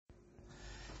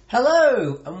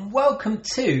Hello and welcome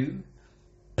to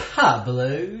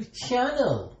Pablo's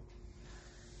channel.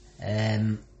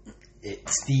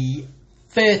 It's the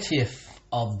 30th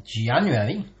of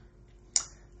January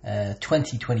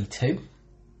 2022,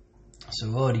 so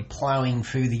we're already ploughing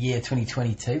through the year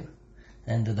 2022,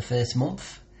 end of the first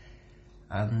month,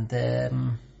 and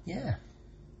and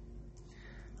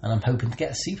I'm hoping to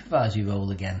get a supervisory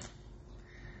role again.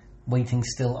 Waiting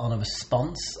still on a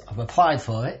response. I've applied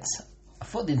for it. I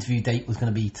thought the interview date was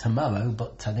going to be tomorrow,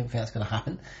 but I don't think that's going to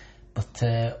happen. But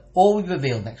all will be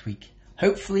revealed next week.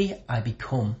 Hopefully I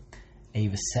become a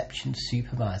reception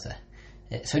supervisor.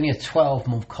 It's only a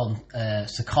 12-month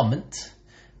secondment,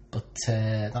 but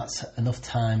that's enough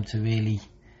time to really,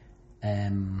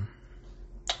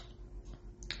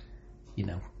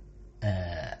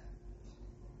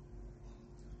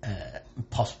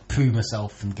 prove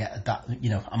myself and get that.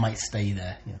 I might stay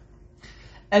there.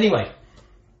 Anyway.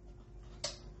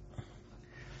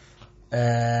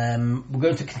 We're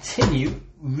going to continue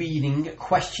reading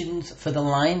Questions for the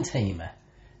Lion Tamer,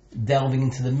 delving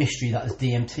into the mystery that is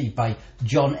DMT by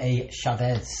John A.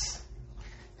 Chavez.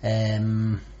 We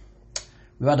had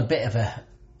a bit of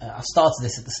I started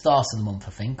this at the start of the month,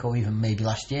 I think, or even maybe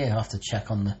last year. I'll have to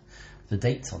check on the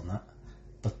dates on that.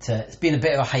 But it's been a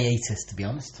bit of a hiatus, to be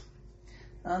honest.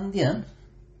 And, a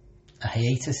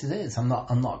hiatus it is. I'm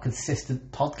not a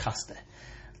consistent podcaster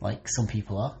like some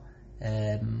people are.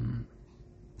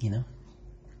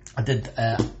 I did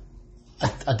a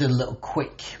little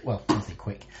quick. Well, I say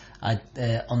quick.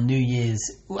 On New Year's.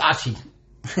 Actually,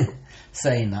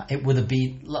 saying that, it would have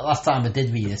been last time I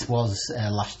did read this was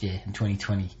last year in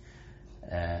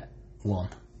 2021.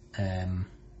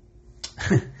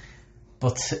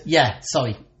 But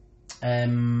sorry.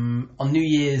 On New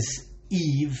Year's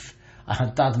Eve, I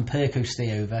had Dad and Perko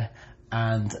stay over,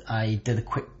 and I did a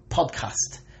quick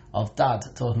podcast of Dad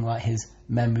talking about his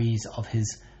memories of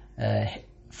his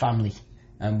family,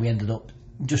 and we ended up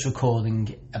just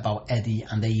recording about Eddie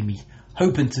and Amy,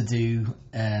 hoping to do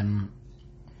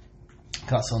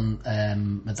that's on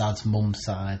my dad's mum's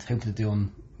side, hoping to do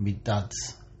on my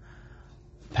dad's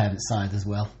parents' side as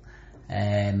well,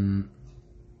 maybe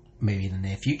in the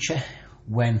near future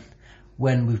when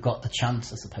we've got the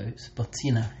chance, I suppose. But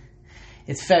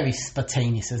it's very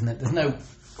spontaneous, isn't it? There's no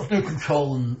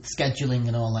control and scheduling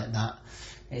and all like that.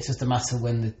 It's just a matter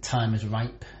when the time is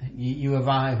ripe. You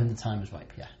arrive when the time is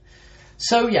ripe,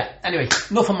 So, anyway,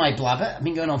 enough of my blabber. I've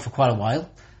been going on for quite a while.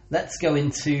 Let's go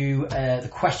into the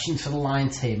questions for the Lion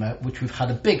Tamer, which we've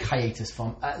had a big hiatus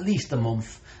from, at least a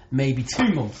month, maybe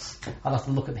 2 months. I'll have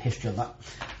to look at the history of that.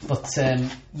 But,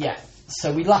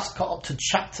 so we last got up to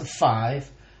chapter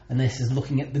 5, and this is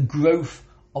looking at the growth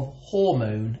of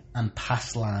hormone and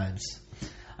past lives.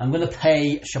 I'm going to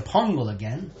play Chapongle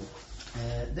again.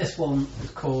 This one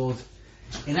is called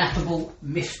Ineffable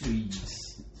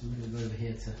Mysteries. I'm going to go over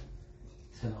here to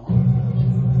turn it on.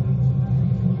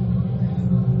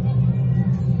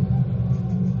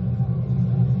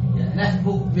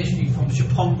 Ineffable Mystery from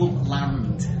Chapongle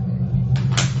Land.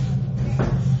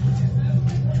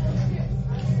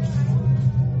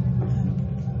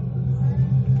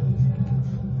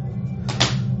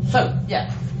 So,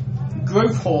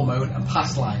 growth hormone and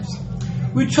past lives.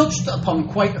 We touched upon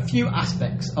quite a few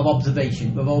aspects of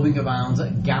observation revolving around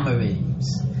gamma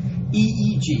rays,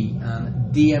 EEG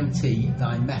and DMT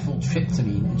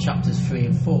dimethyltryptamine in chapters 3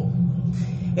 and 4.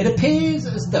 It appears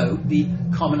as though the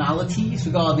commonalities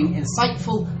regarding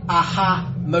insightful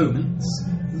aha moments,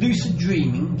 lucid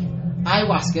dreaming,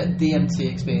 ayahuasca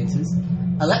DMT experiences,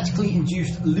 electrically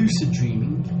induced lucid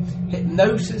dreaming,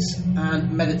 hypnosis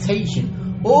and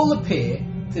meditation all appear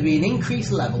to be an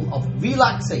increased level of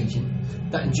relaxation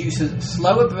that induces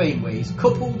slower brain waves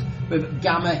coupled with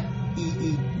gamma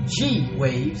EEG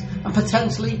waves and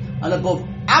potentially an above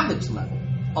average level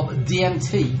of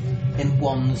DMT in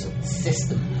one's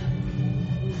system.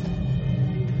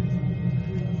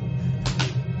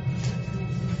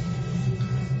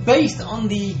 Based on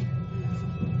the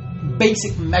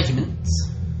basic measurements,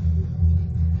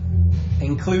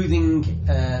 including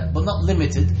but not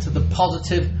limited to the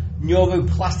positive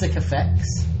neuroplastic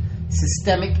effects,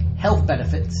 systemic health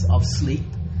benefits of sleep,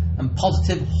 and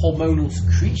positive hormonal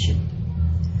secretion,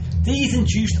 these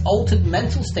induced altered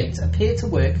mental states appear to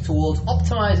work towards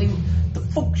optimizing the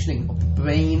functioning of the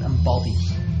brain and body.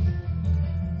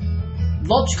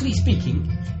 Logically speaking,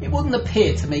 it wouldn't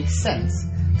appear to make sense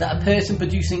that a person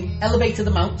producing elevated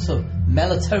amounts of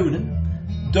melatonin,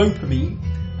 dopamine,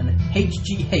 and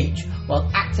HGH while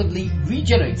actively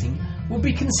regenerating would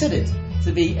be considered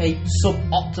to be a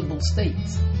suboptimal state.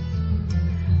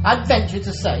 I'd venture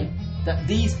to say that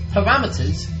these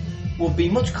parameters would be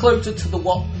much closer to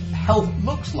what health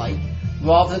looks like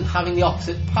rather than having the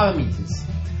opposite parameters.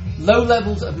 Low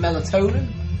levels of melatonin,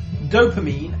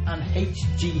 dopamine and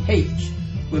HGH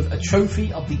with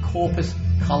atrophy of the corpus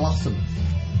callosum.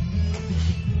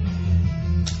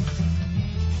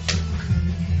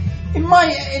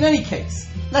 In any case,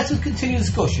 let us continue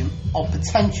discussion of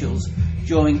potentials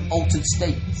during altered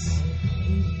states.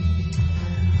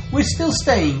 We're still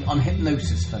staying on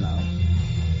hypnosis for now.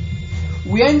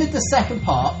 We ended the second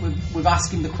part with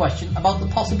asking the question about the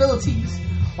possibilities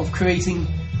of creating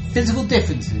physical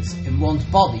differences in one's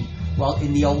body while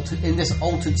in this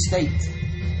altered state.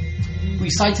 We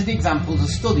cited the examples of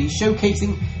studies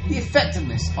showcasing the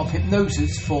effectiveness of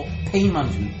hypnosis for pain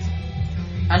management,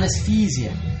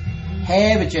 anesthesia,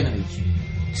 hair regeneration,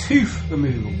 tooth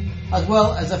removal, as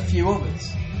well as a few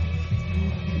others.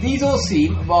 These all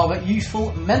seem rather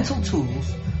useful mental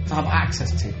tools to have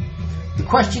access to. The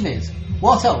question is,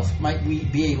 what else might we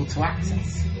be able to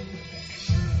access?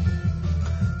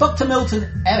 Dr.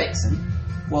 Milton Erickson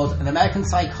was an American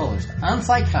psychologist and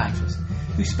psychiatrist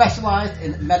who specialised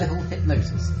in medical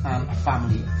hypnosis and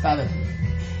family therapy.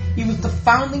 He was the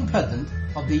founding president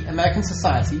of the American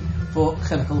Society for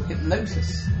Clinical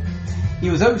Hypnosis.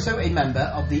 He was also a member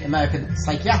of the American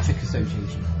Psychiatric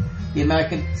Association, the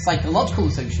American Psychological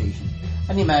Association,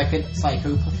 and the American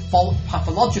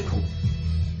Psychopathological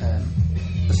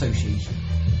Association.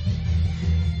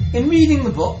 In reading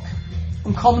the book,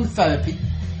 Uncommon Therapy,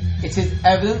 it is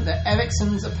evident that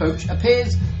Erickson's approach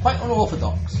appears quite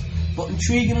unorthodox, but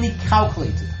intriguingly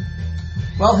calculated.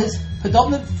 While his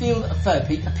predominant field of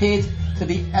therapy appeared to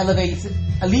be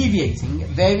alleviating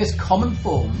various common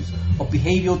forms of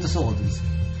behavioural disorders,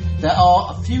 there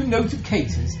are a few noted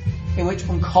cases in which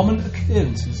uncommon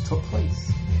occurrences took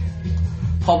place.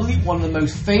 Probably one of the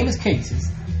most famous cases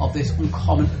of this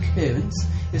uncommon occurrence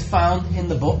is found in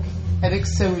the book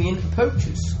Ericksonian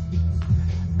Approaches,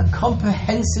 a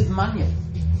comprehensive manual.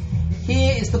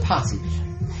 Here is the passage.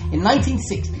 In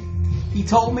 1960, he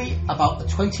told me about a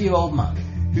 20-year-old man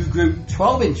who grew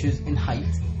 12 inches in height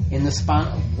in the span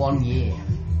of 1 year.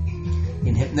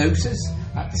 In hypnosis,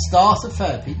 at the start of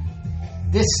therapy,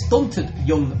 this stunted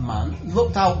young man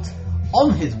looked out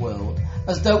on his world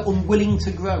as though unwilling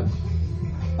to grow.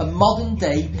 A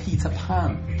modern-day Peter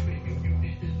Pan.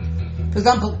 For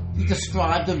example, he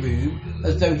described the room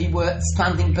as though he were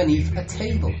standing beneath a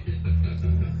table.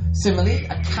 Similarly,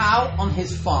 a cow on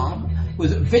his farm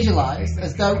was visualised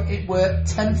as though it were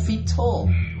 10 feet tall.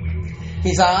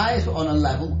 His eyes were on a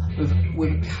level with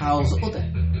a cow's udder.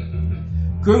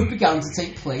 Growth began to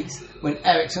take place when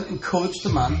Erickson encouraged the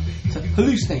man to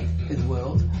hallucinate his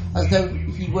world as though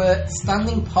he were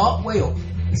standing part way up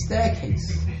the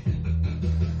staircase.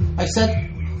 I said,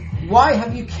 "Why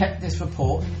have you kept this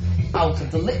report out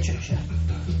of the literature?"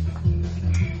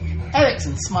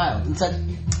 Erickson smiled and said,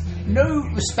 "No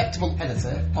respectable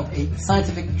editor of a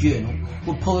scientific journal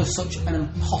would publish such an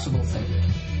impossible thing."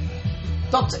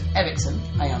 "Dr. Erickson,"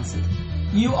 I answered,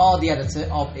 "you are the editor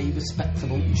of a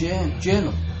respectable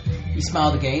journal." He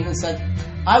smiled again and said,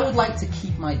 "I would like to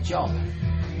keep my job."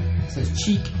 It says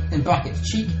Cheek, in brackets,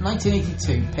 Cheek,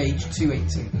 1982, page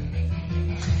 282.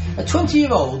 A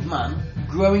 20-year-old man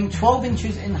growing 12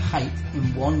 inches in height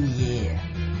in 1 year.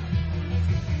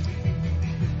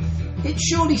 It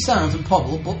surely sounds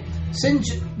improbable, but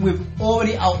since we've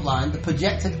already outlined the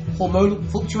projected hormonal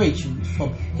fluctuations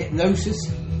from hypnosis,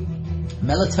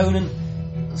 melatonin,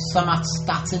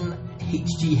 somatostatin,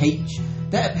 HGH,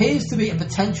 there appears to be a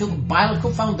potential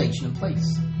biological foundation in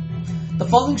place. The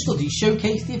following studies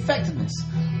showcase the effectiveness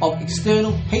of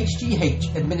external HGH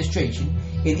administration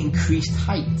in increased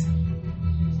height.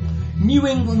 New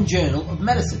England Journal of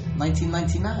Medicine,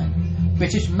 1999.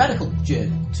 British Medical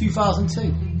Journal,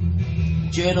 2002.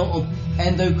 Journal of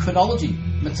Endocrinology,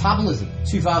 Metabolism,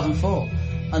 2004.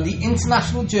 And the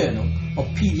International Journal of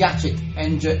Pediatric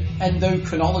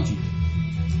Endocrinology,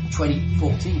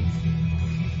 2014.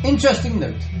 Interesting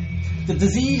note, the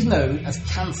disease known as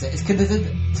cancer is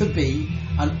considered to be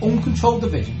an uncontrolled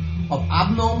division of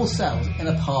abnormal cells in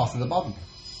a part of the body.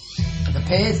 It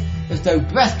appears as though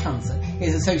breast cancer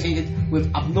is associated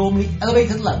with abnormally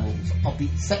elevated levels of the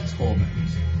sex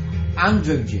hormones,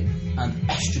 androgen and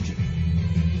estrogen.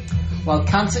 While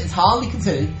cancer is hardly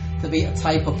considered to be a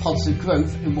type of positive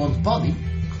growth in one's body,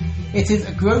 it is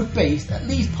a growth based at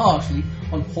least partially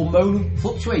on hormonal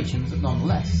fluctuations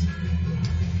nonetheless.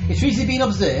 It's recently been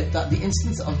observed that the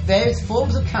incidence of various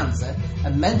forms of cancer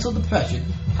and mental depression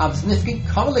have significant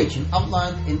correlation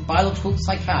outlined in Biological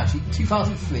Psychiatry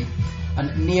 2003 and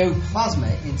Neoplasma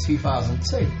in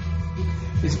 2002.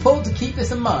 It's important to keep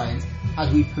this in mind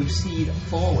as we proceed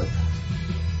forward.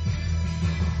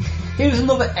 Here's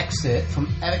another excerpt from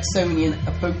Ericksonian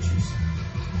approaches.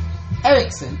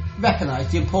 Erickson recognised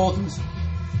the importance,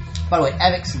 by the way,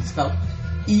 Erickson spelled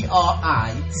Erickson.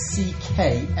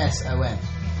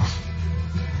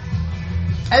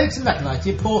 Erickson recognised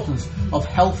the importance of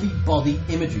healthy body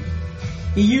imagery.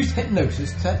 He used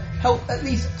hypnosis to help at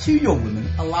least 2 young women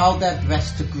allow their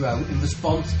breasts to grow in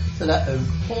response to their own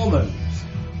hormones.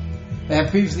 They had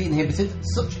previously inhibited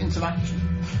such interaction,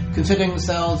 considering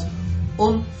themselves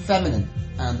unfeminine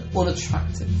and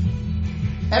unattractive.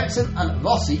 Erickson and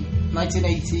Rossi,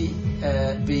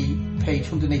 1980b,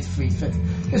 page 183.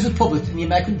 This was published in the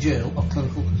American Journal of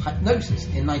Clinical Hypnosis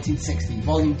in 1960,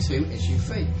 volume 2, issue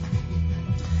 3.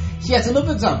 It's yet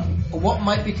another example of what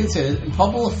might be considered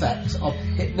improbable effects of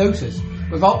hypnosis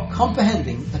without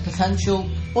comprehending the potential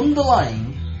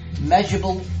underlying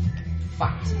measurable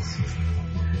factors.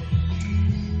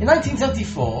 In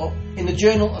 1974, in the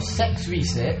Journal of Sex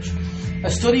Research, a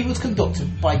study was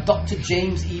conducted by Dr.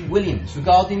 James E. Williams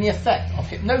regarding the effect of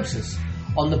hypnosis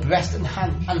on the breast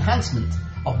enhancement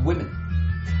of women.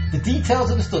 The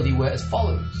details of the study were as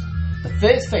follows. The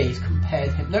first phase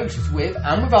compared hypnosis with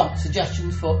and without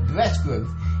suggestions for breast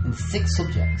growth in 6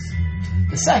 subjects.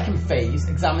 The second phase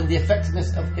examined the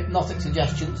effectiveness of hypnotic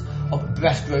suggestions of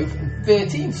breast growth in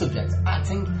 13 subjects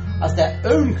acting as their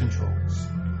own controls.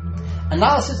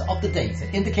 Analysis of the data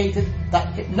indicated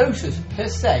that hypnosis per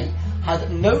se had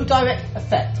no direct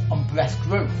effect on breast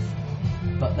growth,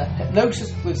 but that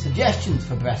hypnosis with suggestions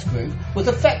for breast growth was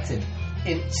effective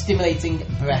in stimulating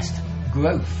breast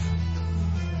growth.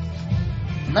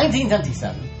 In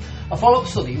 1977, a follow-up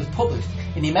study was published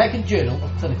in the American Journal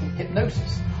of Clinical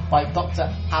Hypnosis by Dr.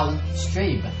 Alan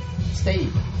Staib,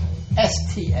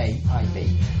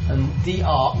 S-T-A-I-B, and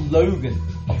D.R. Logan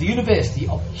of the University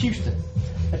of Houston,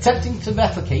 attempting to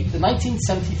replicate the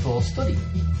 1974 study.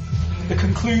 The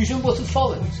conclusion was as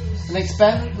follows. An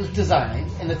experiment was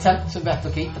designed in an attempt to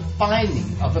replicate the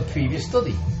finding of a previous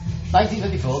study,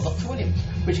 1934, Dr. Williams,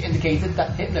 which indicated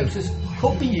that hypnosis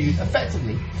could be used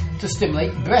effectively to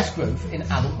stimulate breast growth in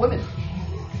adult women.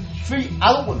 3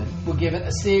 adult women were given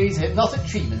a series of hypnotic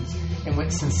treatments in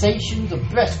which sensations of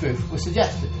breast growth were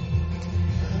suggested.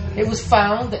 It was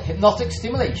found that hypnotic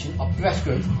stimulation of breast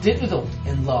growth did result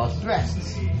in large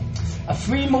breasts. A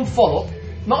 3-month follow-up,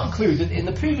 not included in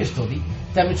the previous study,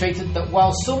 demonstrated that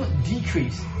while some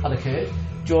decrease had occurred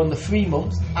during the 3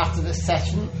 months after the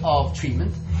session of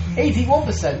treatment,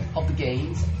 81% of the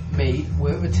gains made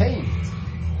were retained.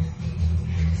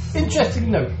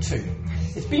 Interesting note too,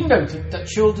 it's been noted that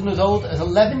children as old as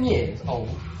 11 years old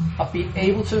have been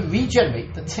able to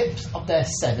regenerate the tips of their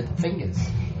severed fingers.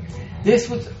 This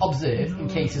was observed in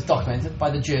cases documented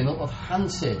by the Journal of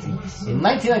Hand Surgery in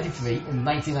 1993 and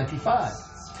 1995.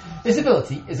 This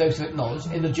ability is also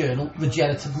acknowledged in the journal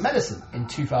Regenerative Medicine in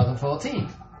 2014.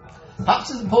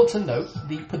 Perhaps it's important to note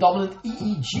the predominant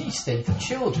EEG state of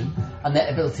children and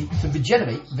their ability to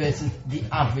regenerate versus the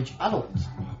average adult.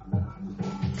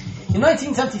 In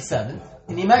 1977,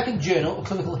 in the American Journal of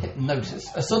Clinical Hypnosis,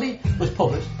 a study was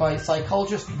published by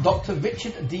psychologist Dr.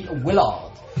 Richard D.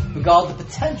 Willard regarding the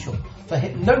potential for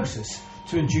hypnosis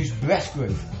to induce breast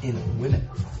growth in women.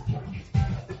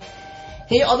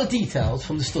 Here are the details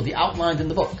from the study outlined in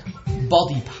the book,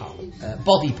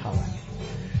 Body Power.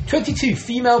 22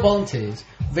 female volunteers,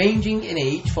 ranging in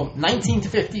age from 19 to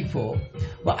 54,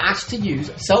 were asked to use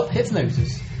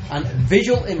self-hypnosis and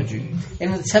visual imagery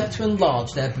in an attempt to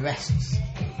enlarge their breasts.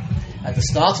 At the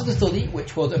start of the study,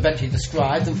 which was eventually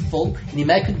described in full in the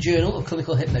American Journal of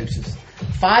Clinical Hypnosis,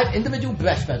 5 individual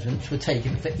breast measurements were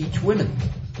taken for each woman.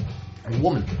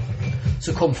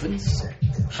 Circumference,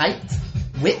 height,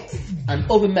 width and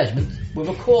other measurements were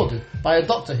recorded by a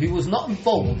doctor who was not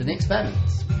involved in the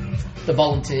experiments. The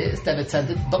volunteers then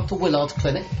attended Dr. Willard's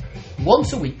clinic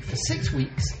once a week for 6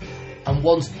 weeks and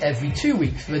once every 2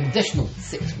 weeks for an additional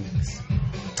 6 weeks.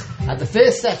 At the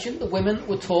first session, the women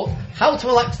were taught how to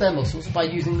relax their muscles by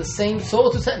using the same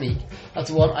sort of technique as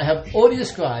the one I have already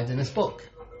described in this book.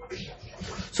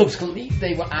 Subsequently,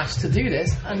 they were asked to do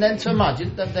this and then to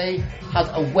imagine that they had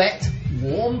a wet,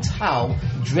 warm towel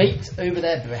draped over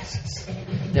their breasts.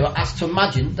 They were asked to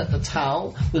imagine that the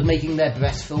towel was making their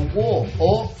breasts feel warm,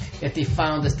 or, if they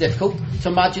found this difficult, to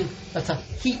imagine that a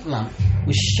heat lamp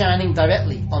was shining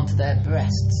directly onto their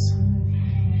breasts.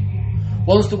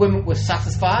 Once the women were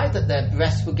satisfied that their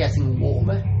breasts were getting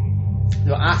warmer, they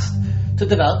were asked to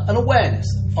develop an awareness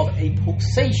of a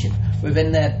pulsation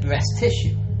within their breast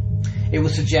tissue. It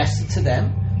was suggested to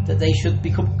them that they should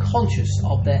become conscious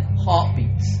of their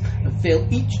heartbeats and feel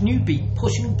each new beat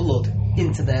pushing blood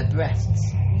into their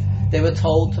breasts. They were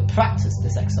told to practice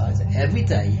this exercise every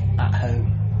day at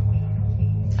home.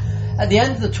 At the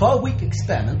end of the 12-week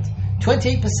experiment,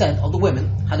 28% of the women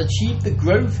had achieved the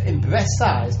growth in breast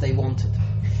size they wanted.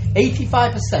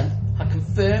 85% had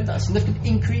confirmed that a significant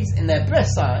increase in their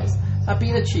breast size had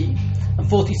been achieved, and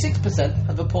 46%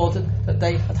 had reported that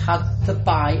they had had to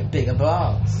buy bigger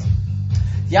bras.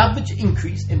 The average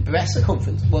increase in breast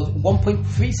circumference was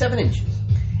 1.37 inches,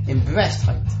 in breast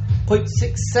height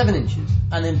 0.67 inches,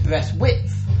 and in breast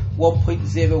width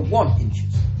 1.01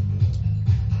 inches.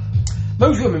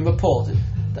 Most women reported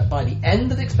that by the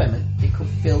end of the experiment they could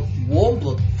feel warm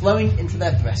blood flowing into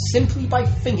their breasts simply by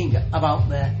thinking about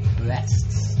their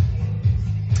breasts.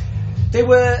 There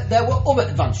were other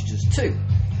advantages too.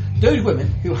 Those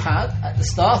women who had, at the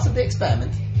start of the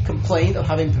experiment, complained of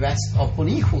having breasts of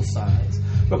unequal size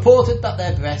reported that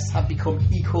their breasts had become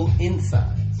equal in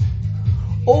size.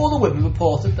 All the women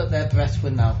reported that their breasts were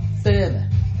now firmer,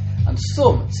 and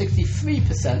some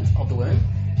 63% of the women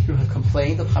who had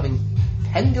complained of having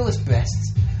pendulous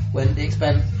breasts when the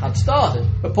experiment had started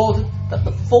reported that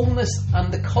the fullness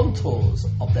and the contours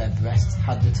of their breasts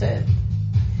had returned.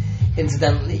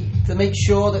 Incidentally, to make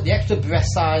sure that the extra breast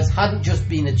size hadn't just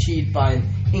been achieved by an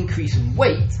increase in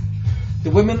weight,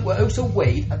 the women were also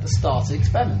weighed at the start of the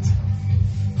experiment.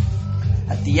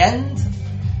 At the end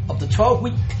of the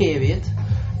 12-week period,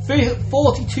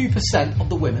 42% of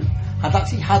the women had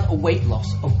actually had a weight loss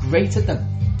of greater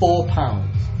than 4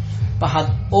 pounds, but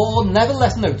had all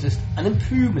nevertheless noticed an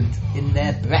improvement in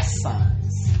their breast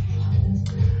size.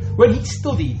 When he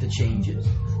studied the changes,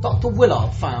 Dr.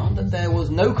 Willard found that there was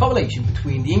no correlation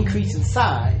between the increase in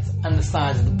size and the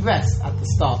size of the breasts at the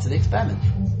start of the experiment.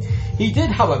 He did,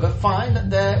 however, find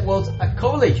that there was a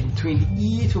correlation between the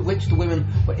ease with which the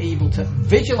women were able to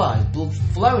visualise blood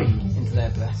flowing into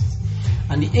their breasts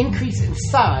and the increase in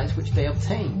size which they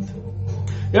obtained.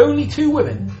 The only 2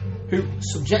 women who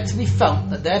subjectively felt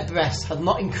that their breasts had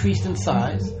not increased in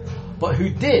size, but who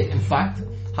did, in fact,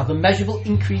 have a measurable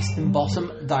increase in bottom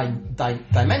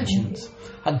dimensions,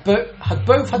 had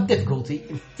both had difficulty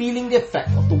in feeling the effect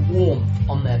of the warmth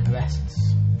on their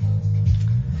breasts.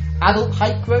 Adult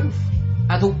height growth,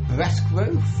 adult breast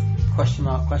growth, question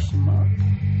mark.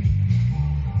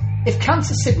 If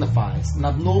cancer signifies an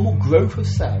abnormal growth of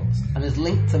cells and is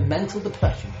linked to mental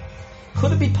depression,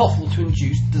 could it be possible to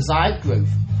induce desired growth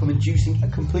from inducing a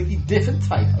completely different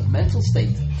type of mental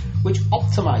state which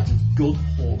optimizes good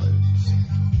hormones?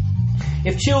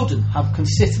 If children have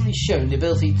consistently shown the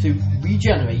ability to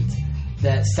regenerate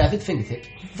their severed fingertips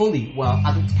fully while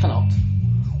adults cannot,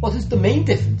 what is the main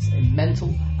difference in mental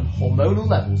and hormonal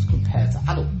levels compared to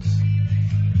adults?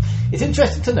 It's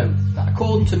interesting to note that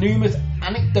according to numerous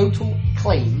anecdotal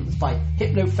claims by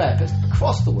hypnotherapists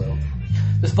across the world,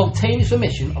 the spontaneous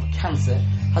remission of cancer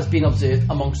has been observed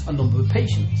amongst a number of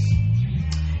patients.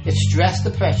 If stress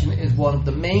depression is one of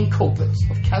the main culprits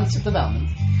of cancer development,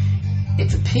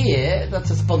 it appears that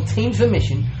a spontaneous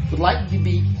remission would likely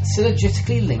be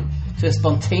synergistically linked to a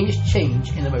spontaneous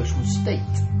change in emotional state.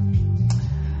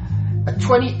 A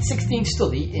 2016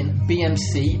 study in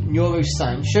BMC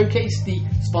Neuroscience showcased the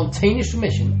spontaneous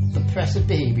remission of depressive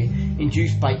behaviour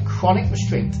induced by chronic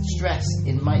restraint stress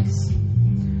in mice.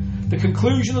 The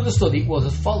conclusion of the study was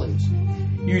as follows.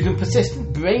 Using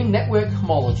persistent brain network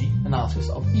homology analysis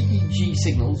of EEG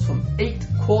signals from 8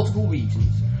 cortical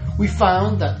regions, we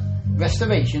found that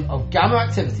restoration of gamma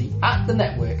activity at the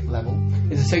network level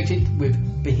is associated with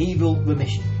behavioural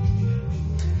remission.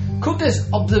 Could this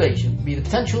observation be the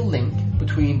potential link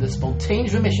between the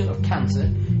spontaneous remission of cancer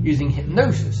using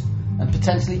hypnosis and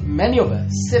potentially many other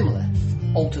similar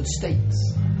altered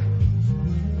states?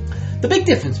 The big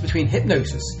difference between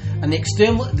hypnosis and the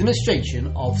external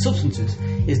administration of substances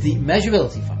is the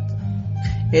measurability factor.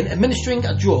 In administering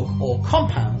a drug or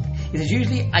compound, it is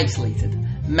usually isolated,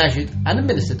 measured and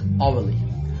administered orally,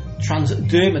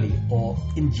 transdermally or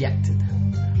injected.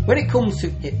 When it comes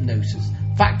to hypnosis,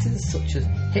 factors such as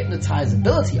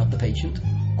hypnotizability of the patient,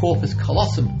 corpus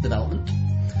callosum development,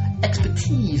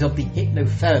 expertise of the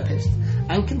hypnotherapist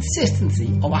and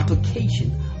consistency of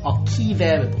application are key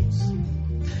variables.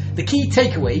 The key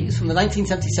takeaways from the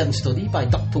 1977 study by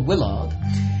Dr. Willard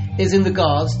is in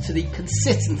regards to the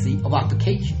consistency of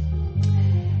application.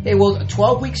 It was a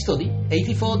 12-week study,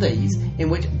 84 days, in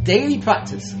which daily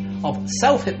practice of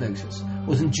self-hypnosis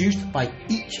was induced by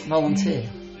each volunteer.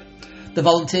 The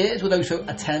volunteers would also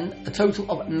attend a total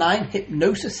of 9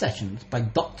 hypnosis sessions by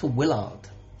Dr. Willard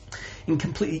in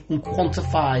completely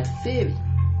unquantified theory.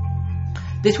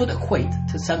 This would equate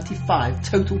to 75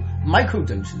 total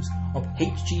microdoses of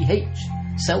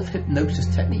HGH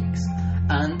self-hypnosis techniques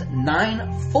and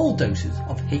 9 full doses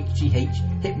of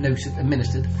HGH hypnosis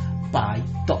administered by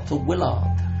Dr.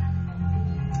 Willard.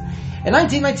 A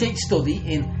 1998 study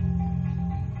in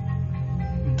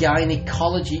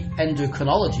Gynecology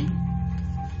Endocrinology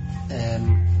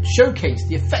showcased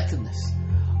the effectiveness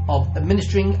of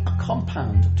administering a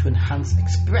compound to enhance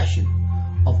expression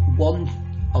of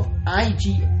IGF-1,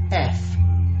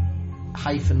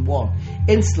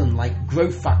 insulin-like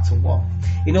growth factor 1,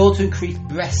 in order to increase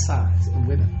breast size in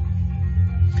women.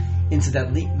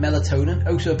 Incidentally, melatonin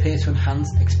also appears to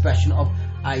enhance expression of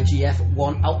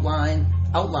IGF-1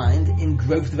 outlined in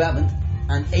growth development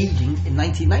and aging in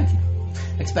 1990.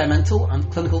 Experimental and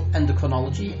Clinical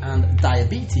Endocrinology and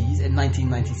Diabetes in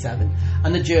 1997,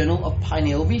 and the Journal of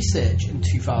Pineal Research in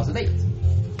 2008.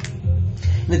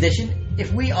 In addition,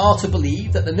 if we are to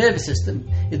believe that the nervous system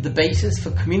is the basis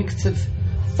for communicative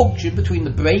function between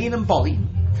the brain and body,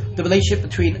 the relationship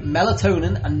between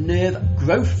melatonin and nerve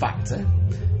growth factor,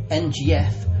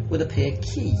 NGF, would appear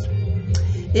key.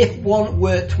 If one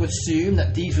were to assume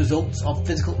that these results of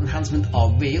physical enhancement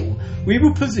are real, we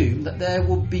will presume that there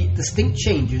will be distinct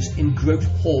changes in growth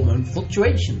hormone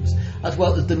fluctuations, as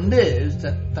well as the nerves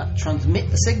that transmit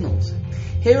the signals.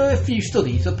 Here are a few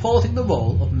studies reporting the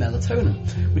role of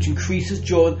melatonin, which increases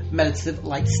during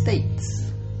meditative-like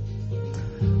states.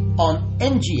 On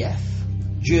NGF,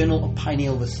 Journal of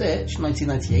Pineal Research,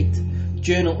 1998,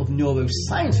 Journal of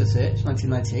Neuroscience Research,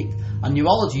 1998, and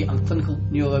Neurology and Clinical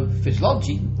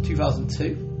Neurophysiology,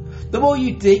 2002, the more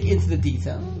you dig into the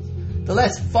details, the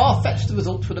less far-fetched the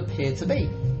results would appear to be.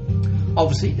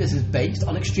 Obviously, this is based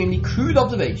on extremely crude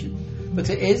observation,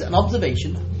 but it is an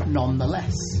observation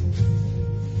nonetheless.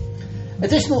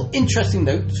 Additional interesting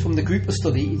notes from the group of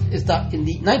studies is that in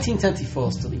the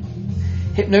 1974 study,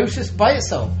 hypnosis by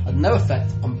itself had no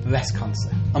effect on breast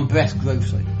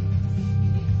growth.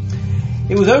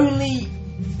 It was only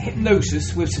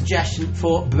hypnosis with suggestion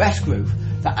for breast growth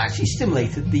that actually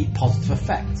stimulated the positive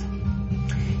effect.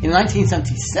 In a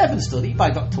 1977 study by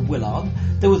Dr. Willard,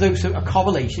 there was also a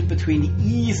correlation between the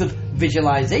ease of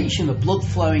visualization of blood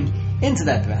flowing into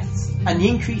their breasts and the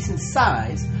increase in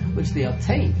size which they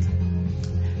obtained.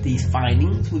 These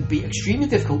findings would be extremely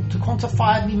difficult to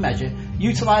quantifiably measure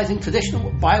utilizing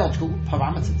traditional biological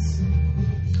parameters.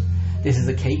 This is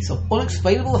a case of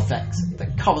unexplainable effects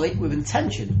that correlate with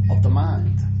intention of the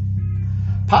mind.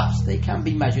 Perhaps they can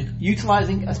be measured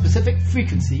utilizing a specific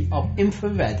frequency of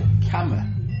infrared camera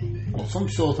or some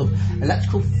sort of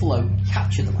electrical flow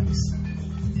capture device.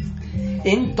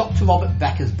 In Dr. Robert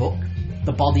Becker's book,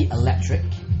 The Body Electric,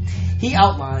 he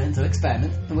outlines an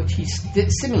experiment in which he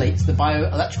simulates the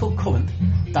bioelectrical current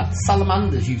that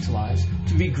salamanders utilize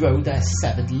to regrow their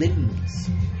severed limbs.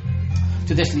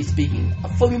 Traditionally speaking, a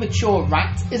fully mature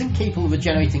rat isn't capable of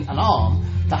regenerating an arm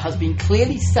that has been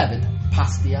clearly severed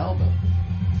past the elbow.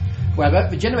 However,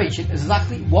 regeneration is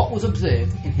exactly what was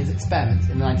observed in his experiments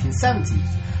in the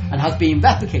 1970s and has been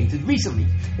replicated recently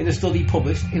in a study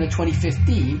published in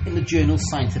 2015 in the journal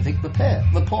Scientific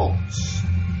Reports.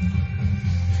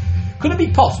 Could it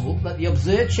be possible that the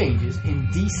observed changes in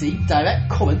DC direct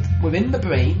current within the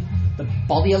brain, the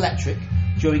body electric,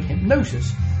 during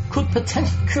hypnosis could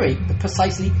potentially create the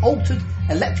precisely altered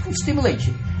electrical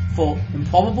stimulation for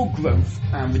improbable growth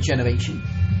and regeneration?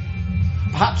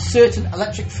 Perhaps certain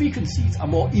electric frequencies are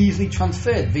more easily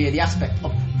transferred via the aspect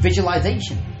of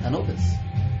visualization than others.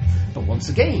 But once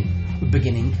again, we're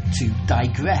beginning to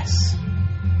digress.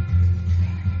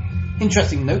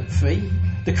 Interesting note 3.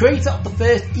 The creator of the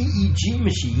first EEG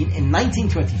machine in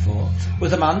 1924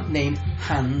 was a man named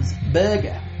Hans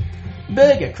Berger.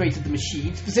 Berger created the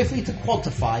machine specifically to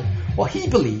quantify what he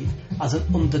believed as an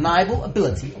undeniable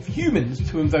ability of humans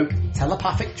to invoke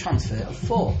telepathic transfer of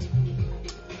thought.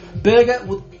 Berger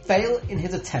would fail in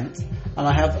his attempt, and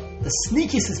I have the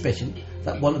sneaky suspicion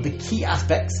that one of the key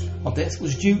aspects of this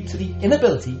was due to the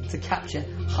inability to capture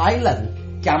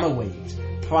high-level gamma waves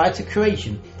prior to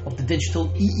creation of the digital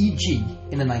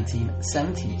EEG in the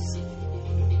 1970s.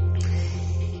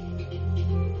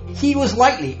 He was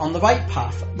likely on the right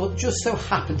path, but just so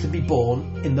happened to be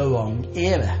born in the wrong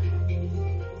era.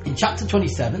 In chapter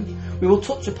 27, we will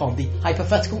touch upon the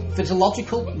hypothetical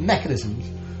physiological mechanisms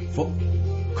for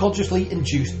consciously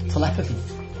induced telepathy.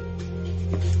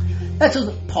 Let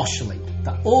us postulate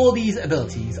that all these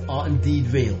abilities are indeed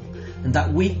real, and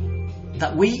that we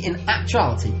in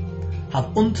actuality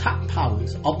have untapped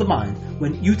powers of the mind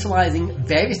when utilizing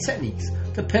various techniques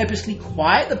to purposely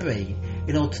quiet the brain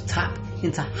in order to tap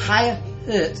into higher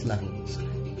hertz levels,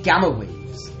 gamma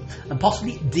waves, and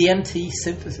possibly DMT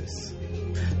synthesis.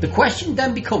 The question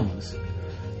then becomes,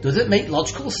 does it make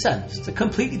logical sense to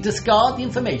completely discard the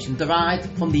information derived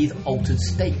from these altered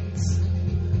states?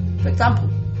 For example,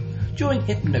 during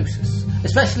hypnosis,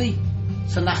 especially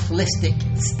somnambulistic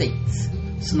states,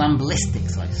 somnambulistic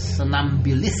states,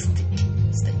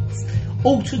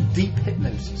 ultra-deep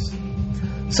hypnosis.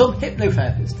 Some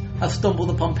hypnotherapists have stumbled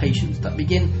upon patients that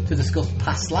begin to discuss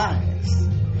past lives.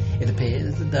 It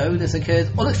appears as though this occurs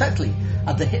unexpectedly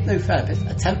as the hypnotherapist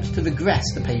attempts to regress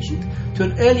the patient to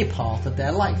an earlier part of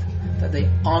their life that they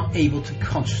aren't able to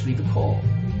consciously recall.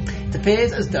 It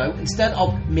appears as though instead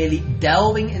of merely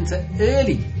delving into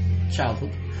early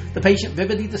childhood, the patient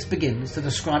vividly just begins to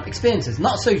describe experiences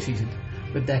not associated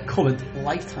with their current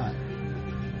lifetime.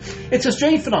 It's a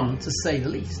strange phenomenon to say the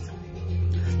least.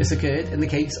 This occurred in the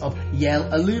case of Yale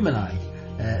alumni,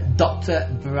 Dr.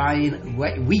 Brian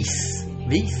Weiss,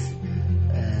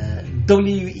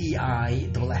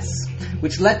 W-E-I-S-S,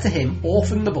 which led to him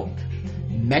authoring the book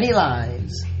Many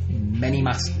Lives, Many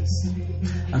Masters,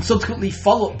 and subsequently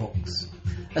follow-up books.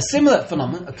 A similar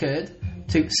phenomenon occurred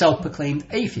to self-proclaimed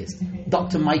atheist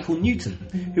Dr. Michael Newton,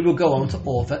 who will go on to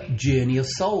author Journey of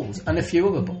Souls and a few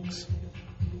other books.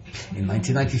 In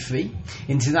 1993,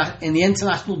 in the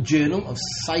International Journal of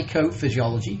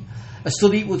Psychophysiology, a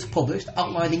study was published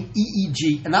outlining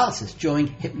EEG analysis during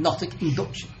hypnotic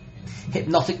induction,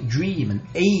 hypnotic dream and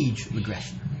age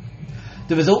regression.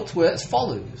 The results were as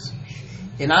follows.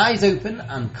 In eyes open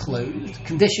and closed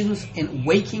conditions in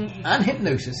waking and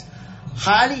hypnosis,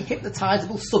 highly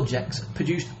hypnotizable subjects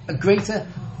produced a greater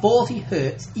 40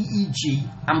 Hz EEG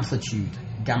amplitude,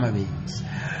 gamma rays,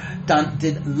 than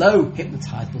did low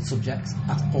hypnotizable subjects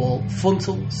at all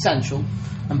frontal, central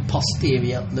and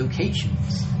posterior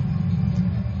locations.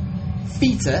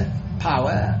 Theta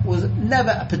power was never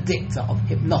a predictor of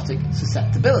hypnotic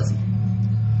susceptibility.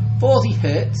 40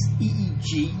 Hz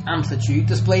EEG amplitude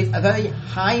displays a very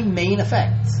high main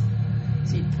effect.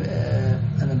 See,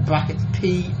 and then brackets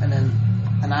P and then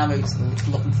an arrow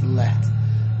looking to the left.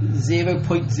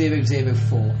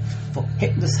 0.004 for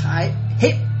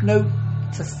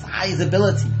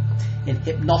hypnotizability in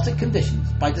hypnotic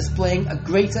conditions by displaying a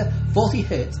greater 40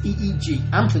 Hz EEG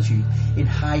amplitude in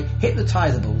high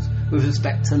hypnotizables with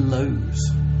respect to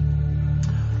lows.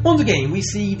 Once again, we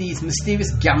see these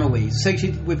mysterious gamma waves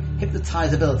associated with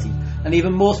hypnotizability and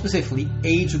even more specifically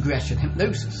age regression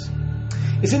hypnosis.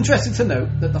 It's interesting to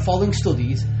note that the following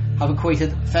studies have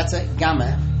equated theta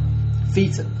gamma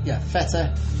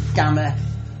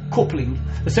coupling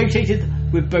associated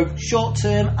with both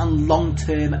short-term and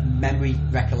long-term memory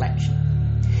recollection.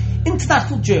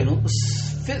 International Journal of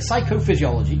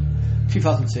Psychophysiology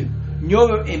 2002,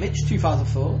 Neuroimage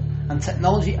 2004 and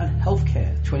Technology and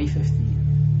Healthcare 2015.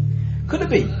 Could it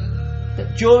be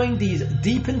that during these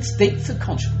deepened states of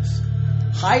consciousness,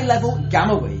 high-level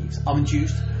gamma waves are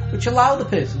induced which allow the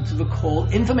person to recall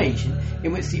information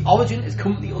in which the origin is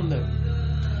currently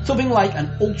unknown? Something like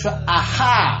an ultra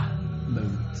aha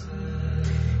moment.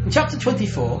 In chapter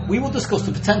 24, we will discuss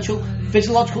the potential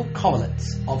physiological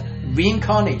correlates of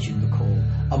reincarnation recall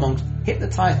amongst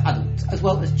hypnotized adults as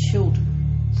well as children.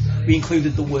 We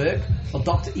included the work of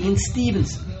Dr. Ian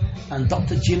Stevenson and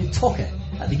Dr. Jim Tucker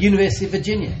at the University of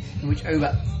Virginia, in which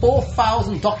over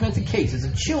 4,000 documented cases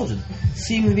of children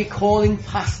seem to be recalling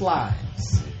past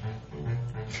lives.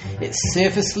 It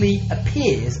surfacely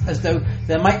appears as though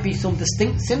there might be some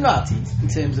distinct similarities in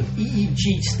terms of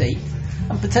EEG state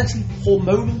and potentially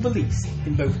hormonal release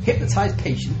in both hypnotized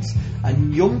patients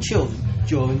and young children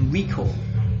during recall.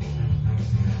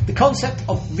 The concept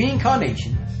of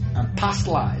reincarnation and past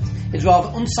lives is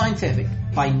rather unscientific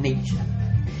by nature.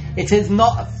 It is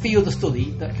not a field of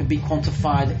study that can be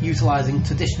quantified utilising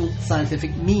traditional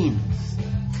scientific means.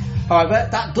 However,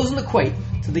 that doesn't equate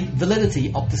to the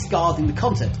validity of discarding the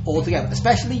concept altogether,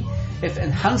 especially if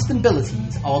enhanced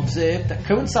abilities are observed that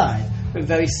coincide with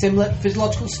very similar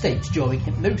physiological states during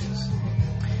hypnosis.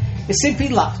 It simply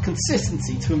lacks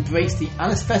consistency to embrace the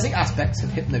anaesthetic aspects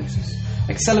of hypnosis,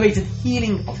 accelerated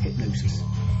healing of hypnosis,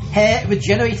 hair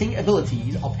regenerating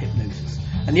abilities of hypnosis,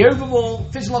 and the overall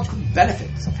physiological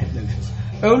benefits of hypnosis,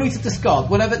 only to discard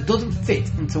whatever doesn't fit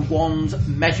into one's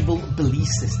measurable belief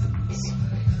systems.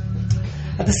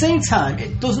 At the same time,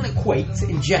 it doesn't equate to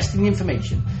ingesting the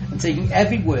information and taking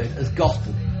every word as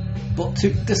gospel, but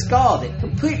to discard it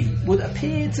completely would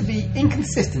appear to be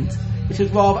inconsistent, which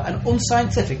is rather an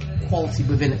unscientific quality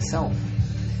within itself.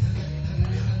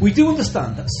 We do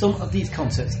understand that some of these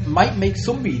concepts might make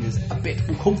some readers a bit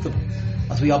uncomfortable,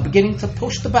 as we are beginning to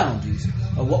push the boundaries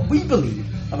of what we believe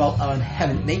about our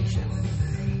inherent nature.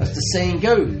 As the saying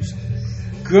goes,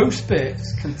 gross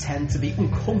spirits can tend to be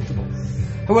uncomfortable.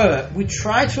 However, we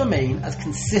try to remain as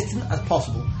consistent as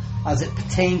possible as it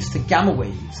pertains to gamma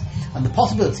waves and the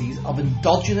possibilities of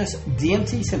endogenous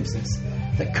DMT synthesis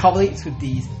that correlates with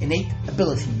these innate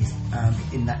abilities and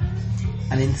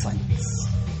insights.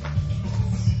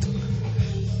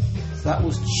 So that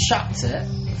was chapter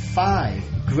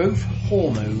 5, growth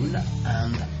hormone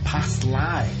and past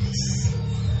lives.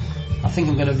 I think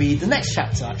I'm going to read the next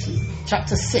chapter actually,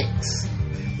 chapter 6,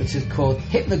 which is called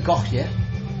Hypnagogia.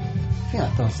 I think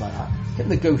that sounds like that.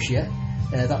 Hypnagogia.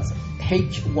 That's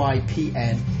HYPNAGOGIA,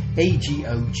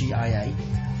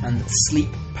 and sleep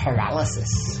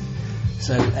paralysis.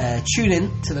 So tune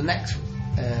in to the next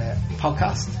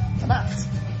podcast for that.